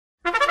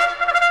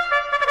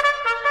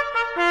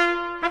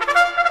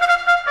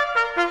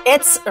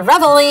It's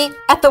reveille.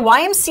 At the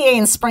YMCA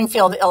in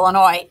Springfield,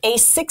 Illinois, a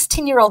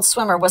 16-year-old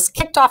swimmer was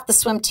kicked off the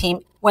swim team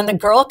when the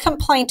girl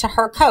complained to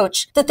her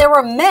coach that there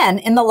were men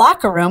in the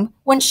locker room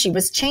when she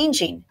was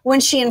changing. When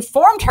she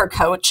informed her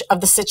coach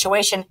of the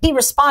situation, he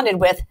responded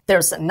with,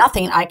 "There's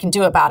nothing I can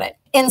do about it."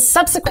 In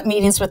subsequent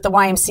meetings with the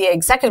YMCA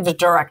executive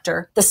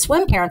director, the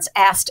swim parents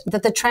asked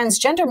that the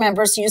transgender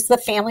members use the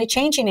family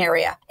changing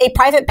area, a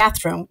private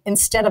bathroom,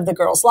 instead of the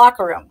girls'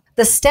 locker room.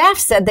 The staff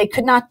said they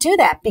could not do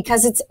that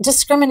because it's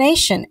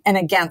discrimination and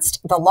against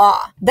the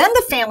law. Then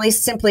the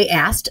families simply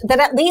asked that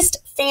at least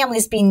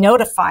families be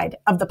notified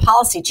of the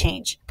policy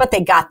change, but they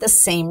got the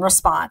same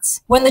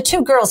response. When the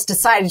two girls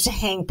decided to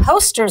hang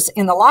posters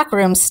in the locker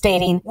room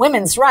stating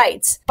women's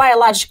rights,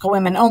 biological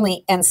women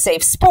only, and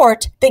safe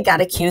sport, they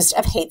got accused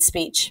of hate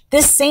speech.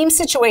 This same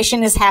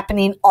situation is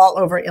happening all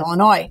over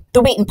Illinois.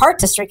 The Wheaton Park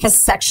District has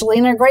sexually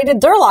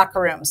integrated their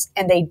locker rooms,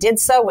 and they did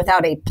so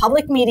without a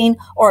public meeting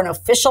or an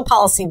official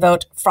policy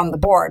vote from the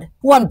board.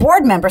 One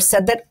board member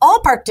said that all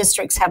park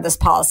districts have this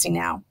policy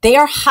now. They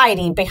are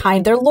hiding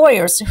behind their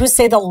lawyers who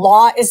say the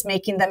law is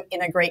making them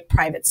integrate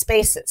private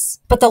spaces.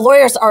 But the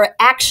lawyers are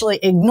actually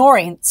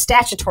ignoring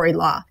statutory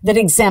law that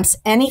exempts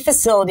any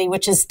facility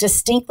which is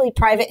distinctly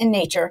private in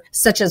nature,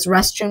 such as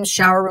restrooms,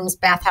 shower rooms,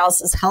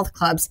 bathhouses, health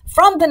clubs,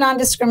 from the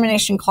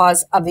non-discrimination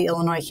clause of the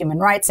Illinois Human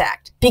Rights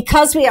Act.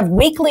 Because we have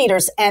weak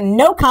leaders and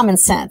no common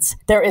sense,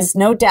 there is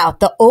no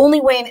doubt the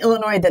only way in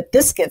Illinois that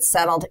this gets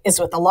settled is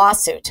with a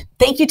lawsuit.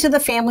 Thank you to the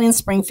family in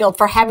Springfield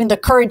for having the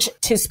courage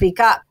to speak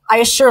up. I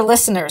assure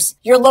listeners,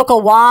 your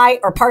local Y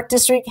or park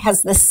district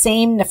has the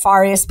same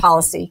nefarious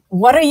policy.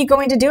 What are you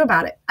going to do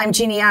about it? I'm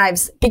Jeannie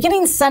Ives.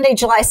 Beginning Sunday,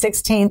 July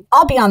 16th,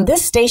 I'll be on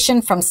this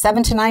station from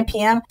 7 to 9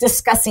 p.m.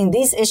 discussing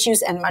these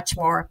issues and much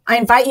more. I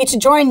invite you to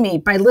join me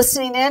by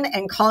listening in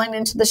and calling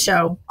into the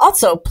show.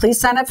 Also, please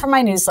sign up for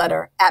my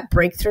newsletter at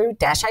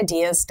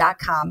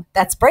breakthrough-ideas.com.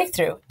 That's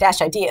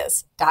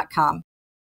breakthrough-ideas.com.